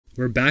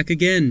We're back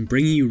again,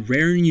 bringing you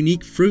rare and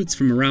unique fruits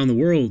from around the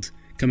world.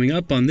 Coming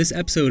up on this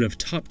episode of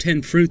Top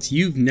 10 Fruits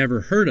You've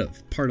Never Heard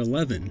of, Part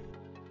 11.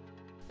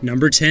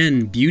 Number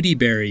 10.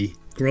 Beautyberry.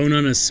 Grown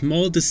on a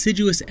small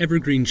deciduous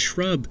evergreen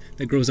shrub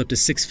that grows up to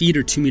 6 feet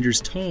or 2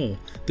 meters tall,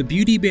 the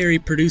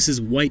beautyberry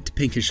produces white to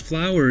pinkish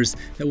flowers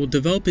that will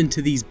develop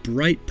into these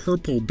bright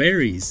purple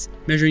berries.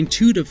 Measuring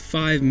 2 to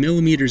 5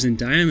 millimeters in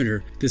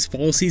diameter, this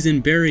fall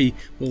season berry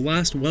will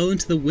last well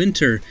into the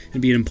winter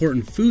and be an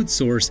important food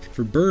source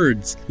for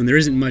birds when there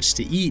isn't much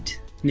to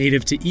eat.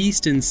 Native to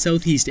East and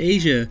Southeast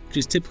Asia, which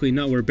is typically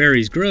not where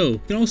berries grow,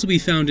 can also be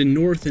found in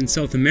North and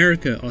South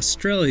America,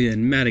 Australia,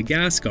 and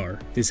Madagascar.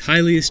 This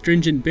highly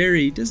astringent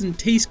berry doesn't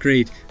taste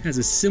great, has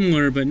a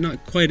similar but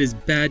not quite as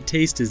bad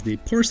taste as the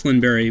porcelain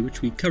berry,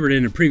 which we covered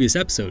in a previous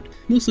episode.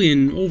 Mostly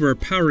an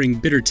overpowering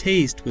bitter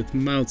taste with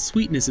mild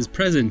sweetness is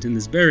present in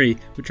this berry,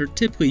 which are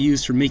typically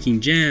used for making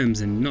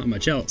jams and not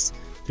much else.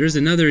 There's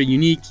another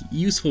unique,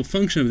 useful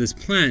function of this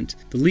plant.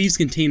 The leaves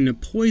contain a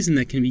poison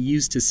that can be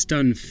used to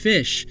stun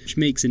fish, which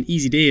makes an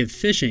easy day of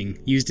fishing.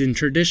 Used in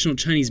traditional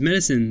Chinese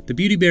medicine, the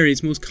beautyberry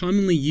is most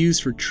commonly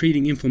used for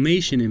treating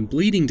inflammation and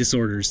bleeding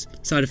disorders.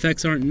 Side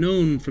effects aren't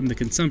known from the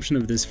consumption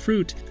of this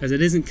fruit, as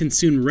it isn't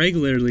consumed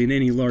regularly in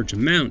any large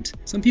amount.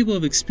 Some people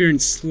have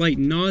experienced slight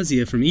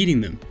nausea from eating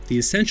them. The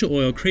essential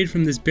oil created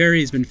from this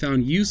berry has been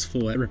found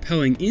useful at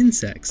repelling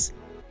insects.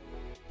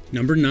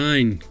 Number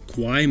 9.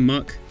 Kwai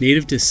Muk.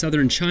 Native to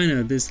southern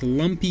China, this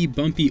lumpy,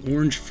 bumpy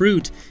orange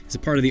fruit is a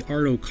part of the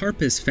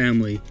Artocarpus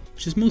family,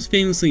 which is most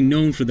famously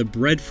known for the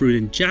breadfruit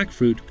and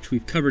jackfruit, which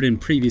we've covered in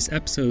previous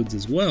episodes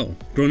as well.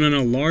 Grown on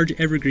a large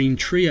evergreen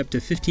tree up to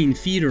 15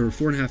 feet or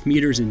 4.5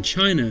 meters in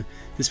China,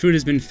 this fruit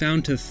has been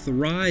found to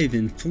thrive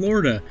in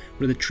Florida,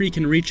 where the tree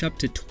can reach up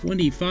to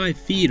 25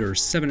 feet or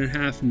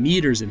 7.5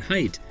 meters in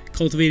height.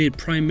 Cultivated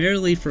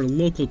primarily for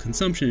local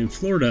consumption in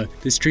Florida,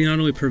 this tree not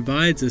only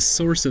provides a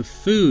source of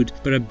food,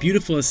 but a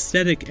beautiful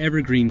aesthetic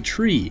evergreen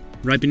tree.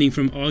 Ripening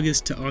from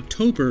August to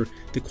October,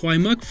 the Kwai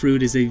Muk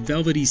fruit is a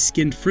velvety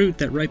skinned fruit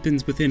that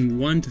ripens within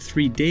 1 to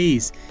 3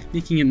 days,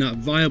 making it not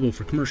viable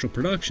for commercial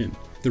production.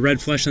 The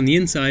red flesh on the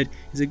inside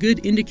is a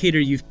good indicator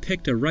you've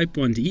picked a ripe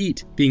one to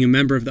eat. Being a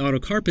member of the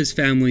Artocarpus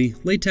family,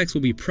 latex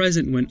will be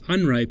present when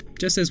unripe,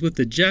 just as with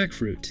the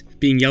jackfruit.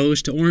 Being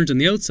yellowish to orange on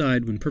the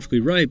outside when perfectly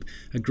ripe,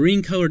 a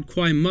green-colored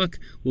Kwai Muk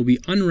will be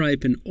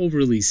unripe and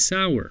overly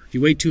sour. If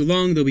you wait too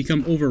long, they'll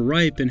become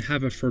overripe and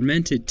have a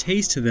fermented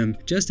taste to them,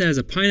 just as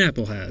a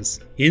pineapple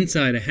has.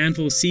 Inside, a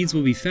handful of seeds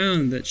will be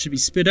found that should be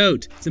spit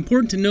out. It's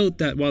important to note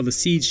that while the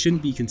seeds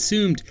shouldn't be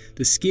consumed,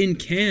 the skin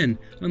can,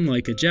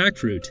 unlike a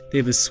jackfruit. They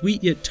have a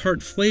sweet yet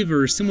tart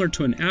flavor similar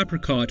to an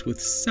apricot with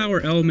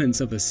sour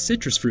elements of a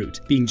citrus fruit.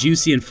 Being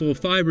juicy and full of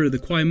fiber, the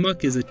Kwai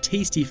Muk is a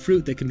tasty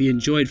fruit that can be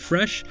enjoyed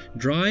fresh,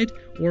 dried,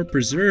 or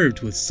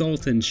preserved with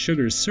salt and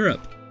sugar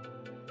syrup.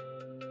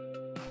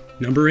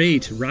 Number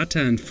 8.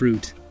 Rattan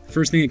fruit.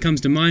 First thing that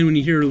comes to mind when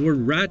you hear the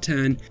word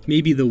rattan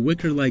may be the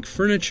wicker-like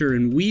furniture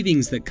and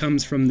weavings that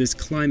comes from this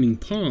climbing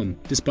palm.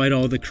 Despite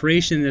all the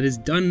creation that is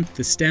done with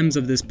the stems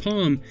of this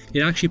palm,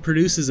 it actually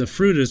produces a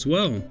fruit as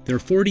well. There are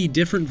 40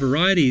 different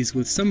varieties,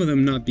 with some of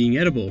them not being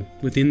edible.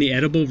 Within the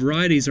edible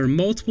varieties are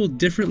multiple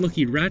different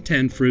looking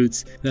rattan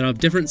fruits that have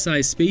different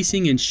size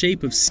spacing and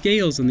shape of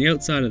scales on the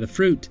outside of the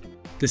fruit.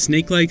 The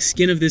snake-like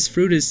skin of this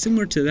fruit is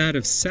similar to that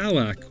of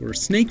salak or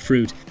snake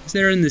fruit, as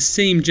they are in the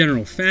same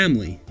general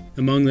family.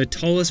 Among the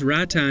tallest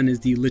rattan is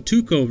the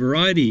Lituco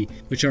variety,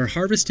 which are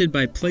harvested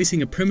by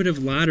placing a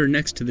primitive ladder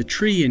next to the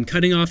tree and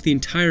cutting off the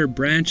entire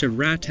branch of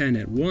rattan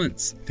at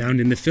once.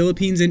 Found in the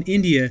Philippines and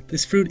India,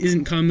 this fruit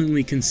isn't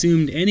commonly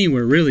consumed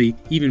anywhere really,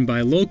 even by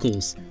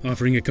locals.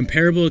 Offering a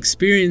comparable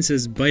experience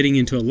as biting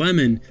into a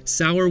lemon,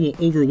 sour will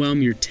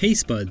overwhelm your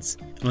taste buds.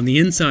 On the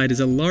inside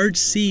is a large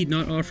seed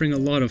not offering a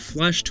lot of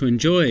flesh to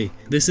enjoy.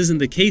 This isn't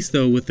the case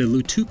though with the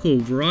Lituco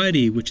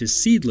variety, which is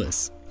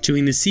seedless.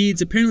 Chewing the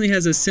seeds apparently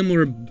has a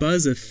similar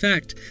buzz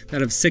effect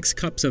that of 6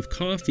 cups of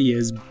coffee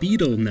as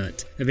betel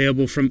nut.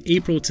 Available from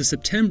April to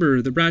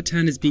September, the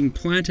rattan is being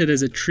planted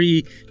as a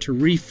tree to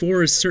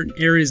reforest certain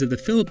areas of the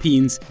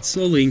Philippines,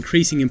 slowly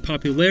increasing in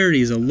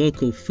popularity as a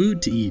local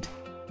food to eat.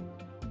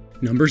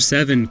 Number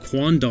 7.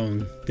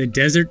 Kwandong. The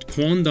desert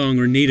kwandong,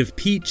 or native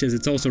peach as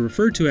it's also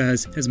referred to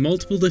as, has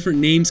multiple different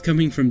names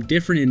coming from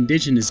different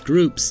indigenous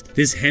groups.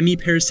 This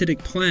hemiparasitic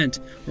plant,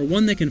 or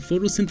one that can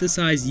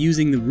photosynthesize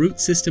using the root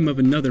system of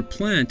another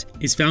plant,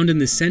 is found in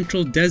the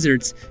central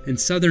deserts and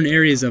southern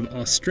areas of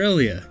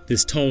Australia.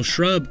 This tall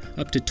shrub,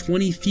 up to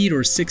 20 feet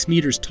or 6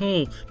 meters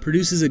tall,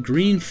 produces a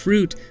green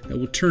fruit that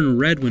will turn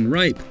red when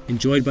ripe.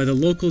 Enjoyed by the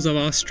locals of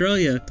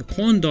Australia, the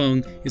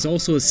kwandong is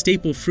also a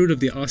staple fruit of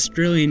the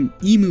Australian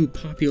emu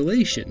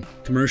population.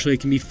 Commercially, it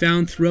can be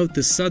found throughout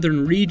the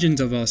southern regions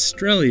of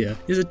Australia.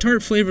 It has a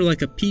tart flavor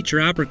like a peach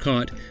or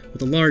apricot,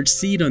 with a large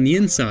seed on the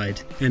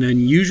inside. An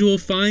unusual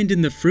find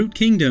in the fruit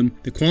kingdom,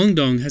 the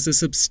kwandong has a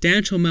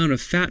substantial amount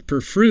of fat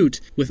per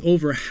fruit, with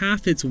over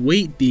half its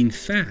weight being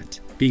fat.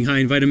 Being high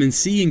in vitamin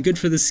C and good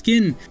for the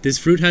skin, this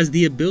fruit has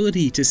the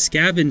ability to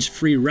scavenge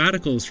free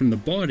radicals from the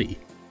body.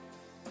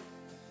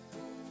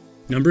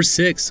 Number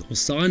 6.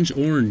 Osage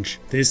orange.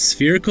 This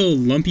spherical,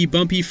 lumpy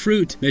bumpy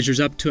fruit measures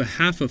up to a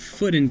half a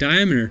foot in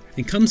diameter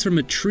and comes from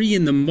a tree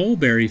in the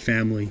mulberry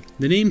family.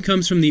 The name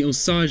comes from the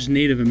Osage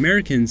Native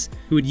Americans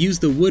who would use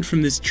the wood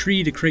from this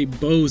tree to create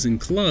bows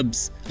and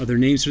clubs. Other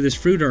names for this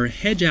fruit are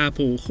hedge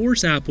apple,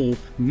 horse apple,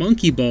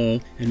 monkey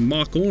ball, and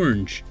mock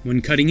orange.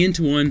 When cutting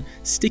into one,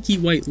 sticky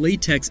white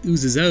latex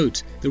oozes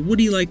out. The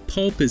woody-like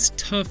pulp is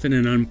tough and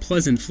an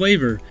unpleasant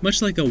flavor,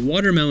 much like a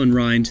watermelon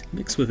rind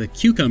mixed with a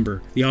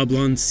cucumber. The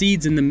oblong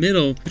seeds in the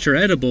middle, which are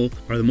edible,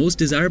 are the most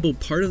desirable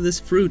part of this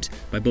fruit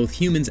by both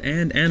humans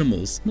and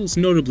animals, most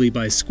notably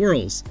by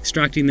squirrels.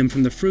 Extracting them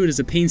from the fruit is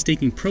a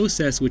painstaking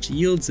process which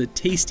yields a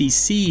tasty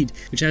seed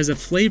which has a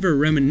flavor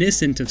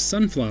reminiscent of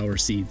sunflower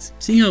seeds.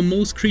 Seeing how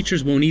most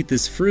creatures won't eat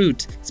this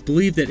fruit, it's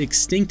believed that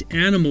extinct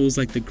animals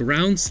like the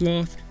ground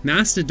sloth,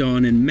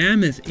 mastodon, and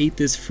mammoth ate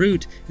this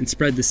fruit and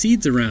spread the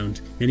seeds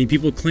around. Many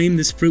people claim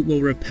this fruit will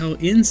repel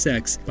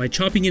insects by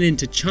chopping it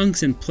into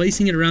chunks and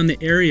placing it around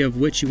the area of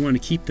which you want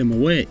to keep them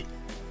away.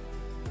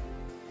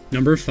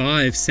 Number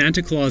 5.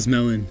 Santa Claus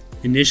melon.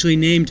 Initially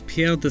named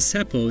Piel de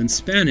Cepo in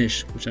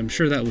Spanish, which I'm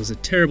sure that was a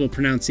terrible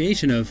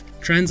pronunciation of,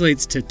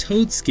 translates to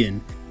toad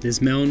skin.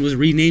 This melon was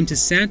renamed to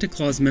Santa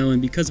Claus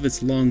melon because of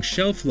its long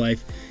shelf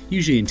life,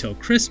 usually until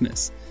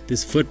Christmas.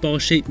 This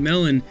football-shaped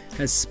melon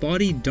has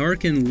spotty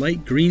dark and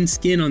light green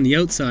skin on the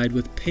outside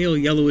with pale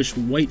yellowish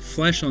white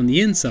flesh on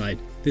the inside.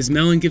 This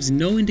melon gives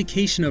no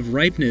indication of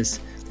ripeness,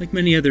 like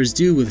many others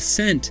do with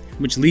scent,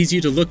 which leads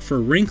you to look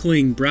for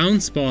wrinkling brown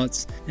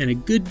spots and a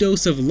good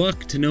dose of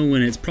luck to know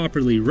when it's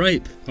properly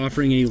ripe,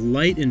 offering a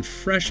light and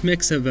fresh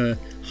mix of a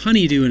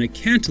honeydew and a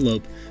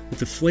cantaloupe, with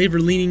the flavor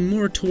leaning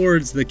more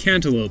towards the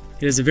cantaloupe.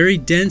 It has a very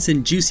dense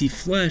and juicy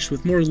flesh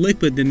with more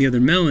liquid than the other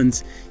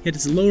melons, yet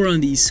it's lower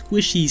on the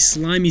squishy,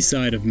 slimy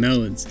side of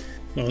melons.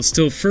 While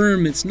still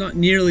firm, it's not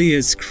nearly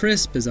as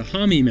crisp as a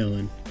Hami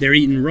melon. They're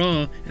eaten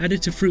raw,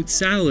 added to fruit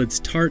salads,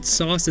 tarts,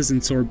 sauces,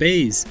 and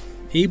sorbets.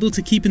 Able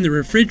to keep in the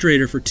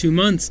refrigerator for 2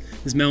 months,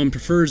 this melon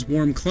prefers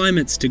warm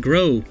climates to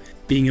grow.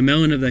 Being a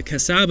melon of the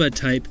cassaba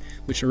type,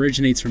 which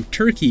originates from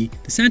Turkey,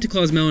 the Santa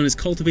Claus melon is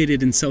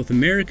cultivated in South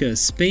America,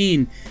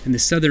 Spain, and the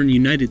southern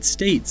United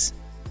States.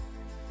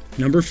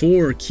 Number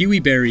 4. Kiwi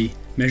berry.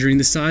 Measuring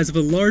the size of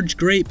a large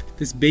grape,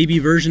 this baby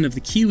version of the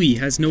kiwi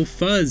has no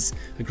fuzz,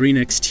 a green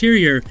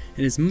exterior,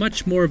 and is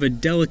much more of a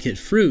delicate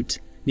fruit.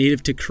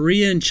 Native to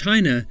Korea and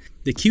China,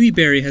 the kiwi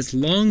berry has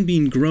long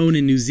been grown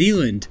in New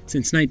Zealand,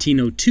 since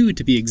 1902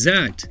 to be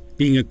exact.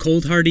 Being a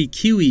cold-hardy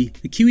kiwi,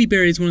 the kiwi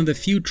berry is one of the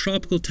few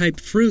tropical-type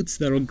fruits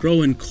that'll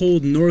grow in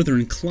cold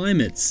northern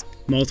climates.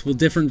 Multiple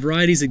different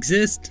varieties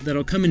exist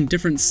that'll come in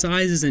different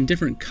sizes and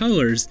different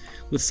colors,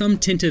 with some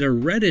tinted a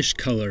reddish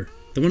color.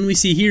 The one we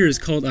see here is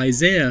called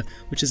Isaiah,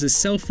 which is a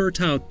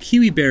self-fertile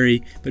kiwi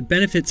berry but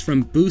benefits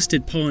from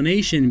boosted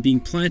pollination being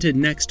planted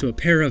next to a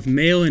pair of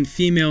male and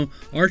female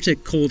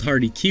Arctic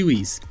cold-hardy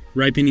kiwis.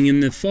 Ripening in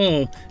the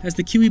fall, as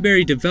the kiwi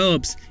berry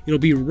develops, it'll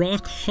be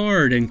rock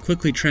hard and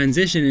quickly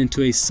transition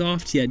into a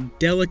soft yet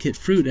delicate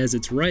fruit as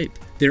it's ripe.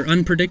 Their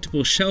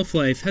unpredictable shelf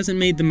life hasn't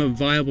made them a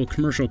viable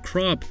commercial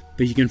crop,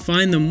 but you can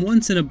find them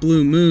once in a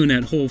blue moon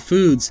at Whole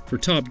Foods for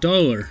top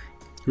dollar.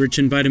 Rich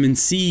in vitamin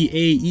C,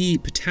 A, E,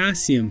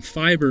 potassium,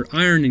 fiber,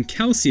 iron, and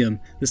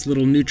calcium, this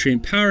little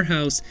nutrient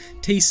powerhouse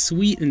tastes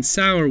sweet and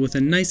sour with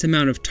a nice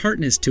amount of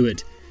tartness to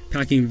it.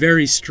 Packing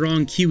very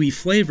strong kiwi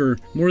flavor,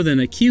 more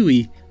than a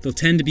kiwi, they'll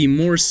tend to be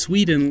more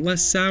sweet and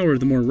less sour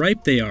the more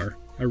ripe they are.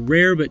 A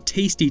rare but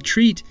tasty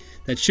treat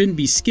that shouldn't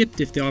be skipped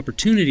if the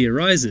opportunity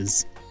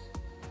arises.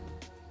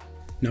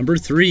 Number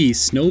 3.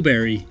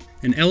 Snowberry.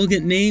 An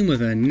elegant name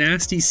with a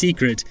nasty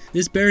secret.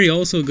 This berry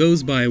also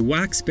goes by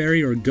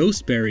waxberry or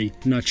ghostberry.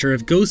 I'm not sure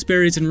if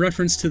ghostberry is in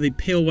reference to the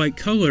pale white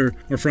color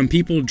or from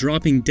people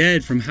dropping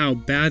dead from how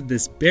bad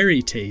this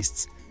berry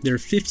tastes. There are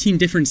 15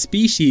 different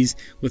species,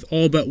 with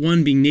all but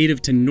one being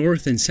native to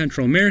North and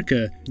Central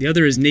America. The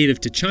other is native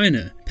to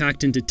China.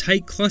 Packed into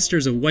tight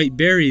clusters of white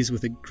berries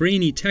with a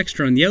grainy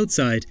texture on the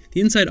outside,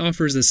 the inside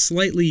offers a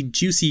slightly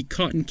juicy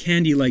cotton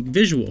candy-like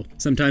visual.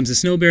 Sometimes the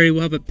snowberry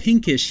will have a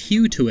pinkish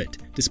hue to it.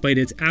 Despite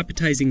its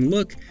appetizing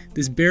look,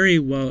 this berry,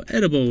 while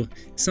edible,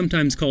 is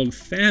sometimes called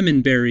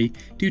famine berry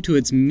due to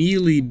its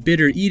mealy,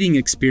 bitter eating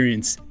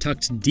experience.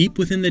 Tucked deep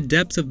within the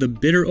depths of the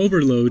bitter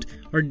overload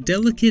are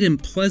delicate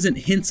and pleasant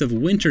hints of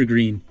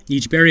wintergreen.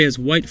 Each berry has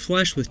white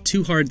flesh with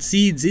 2 hard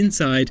seeds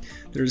inside.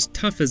 They're as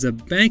tough as a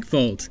bank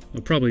vault.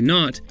 Well, probably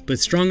not, but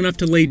strong enough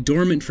to lay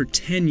dormant for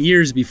 10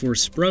 years before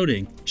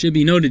sprouting. Should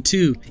be noted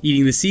too,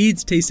 eating the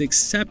seeds tastes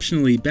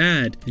exceptionally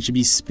bad and should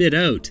be spit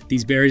out.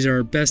 These berries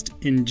are best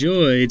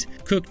enjoyed,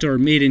 cooked or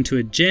made into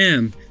a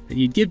jam that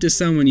you'd give to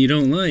someone you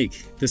don't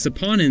like. The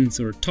saponins,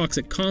 or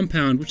toxic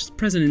compound, which is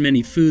present in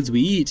many foods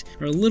we eat,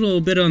 are a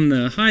little bit on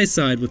the high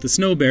side with the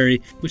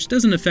snowberry, which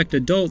doesn't affect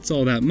adults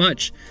all that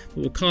much, but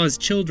will cause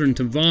children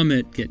to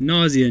vomit, get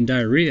nausea, and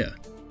diarrhea.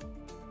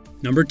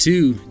 Number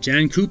 2.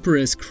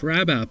 Jancuperus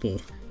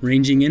crabapple.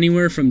 Ranging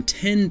anywhere from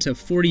 10 to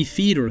 40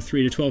 feet or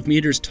 3 to 12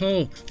 meters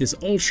tall, this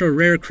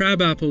ultra-rare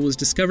crabapple was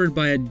discovered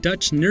by a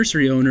Dutch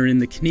nursery owner in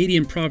the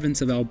Canadian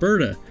province of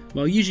Alberta.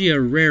 While usually a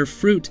rare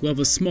fruit will have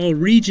a small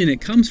region it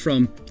comes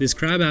from, this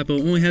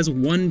crabapple only has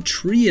one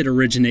tree it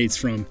originates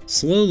from.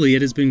 Slowly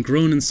it has been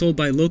grown and sold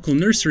by local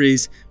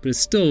nurseries, but is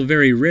still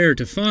very rare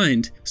to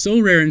find. So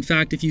rare in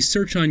fact, if you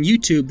search on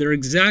YouTube, there are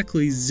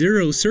exactly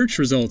 0 search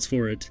results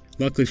for it.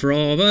 Luckily for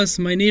all of us,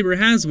 my neighbor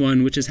has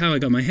one, which is how I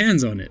got my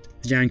hands on it.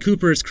 The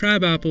Jancuperus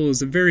crabapple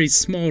is a very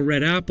small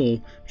red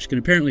apple, which can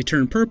apparently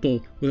turn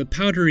purple, with a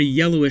powdery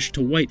yellowish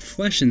to white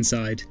flesh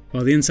inside.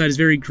 While the inside is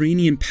very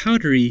greeny and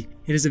powdery,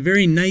 it has a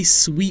very nice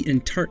sweet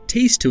and tart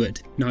taste to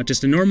it. Not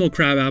just a normal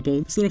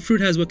crabapple, this little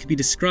fruit has what could be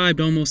described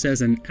almost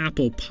as an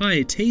apple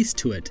pie taste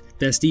to it.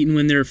 Best eaten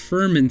when they're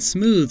firm and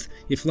smooth.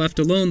 If left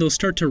alone, they'll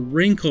start to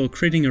wrinkle,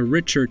 creating a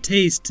richer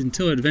taste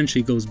until it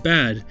eventually goes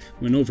bad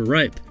when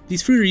overripe.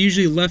 These fruit are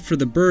usually left for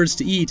the birds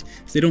to eat,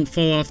 as they don't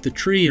fall off the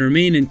tree and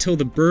remain until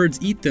the birds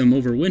eat them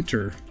over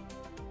winter.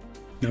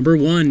 Number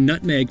 1.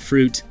 Nutmeg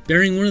fruit.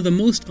 Bearing one of the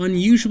most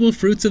unusual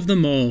fruits of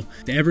them all,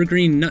 the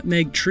evergreen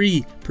nutmeg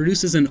tree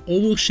produces an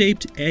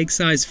oval-shaped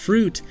egg-sized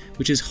fruit,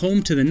 which is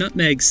home to the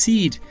nutmeg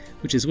seed,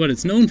 which is what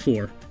it's known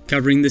for.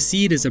 Covering the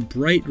seed is a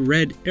bright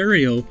red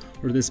areole,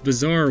 or this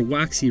bizarre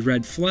waxy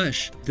red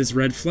flesh. This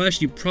red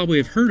flesh you probably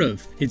have heard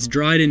of. It's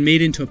dried and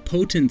made into a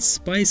potent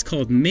spice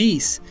called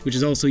mace, which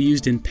is also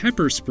used in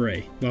pepper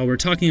spray. While we're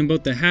talking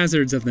about the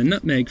hazards of the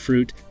nutmeg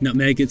fruit,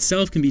 nutmeg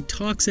itself can be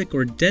toxic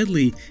or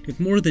deadly if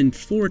more than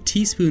 4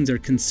 teaspoons are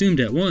consumed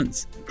at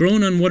once.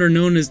 Grown on what are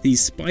known as the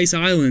Spice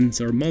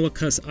Islands or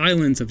Moluccas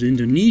Islands of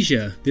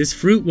Indonesia, this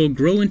fruit will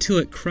grow until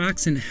it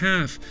cracks in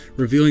half,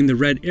 revealing the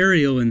red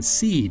areole and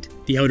seed.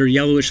 The outer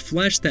yellowish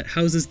flesh that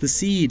houses the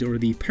seed, or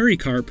the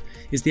pericarp,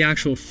 is the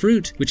actual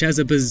fruit, which has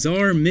a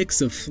bizarre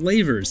mix of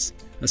flavors.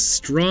 A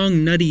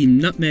strong nutty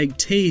nutmeg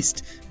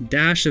taste,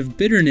 dash of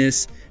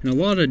bitterness, and a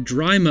lot of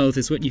dry mouth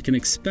is what you can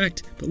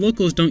expect, but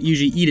locals don't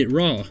usually eat it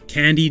raw.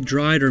 Candied,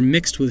 dried, or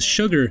mixed with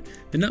sugar,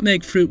 the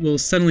nutmeg fruit will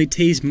suddenly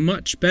taste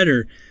much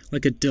better,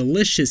 like a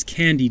delicious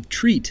candied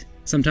treat.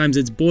 Sometimes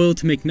it's boiled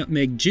to make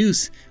nutmeg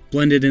juice,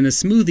 blended in a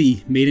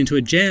smoothie, made into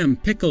a jam,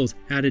 pickled,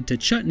 added to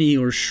chutney,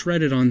 or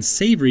shredded on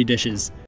savory dishes.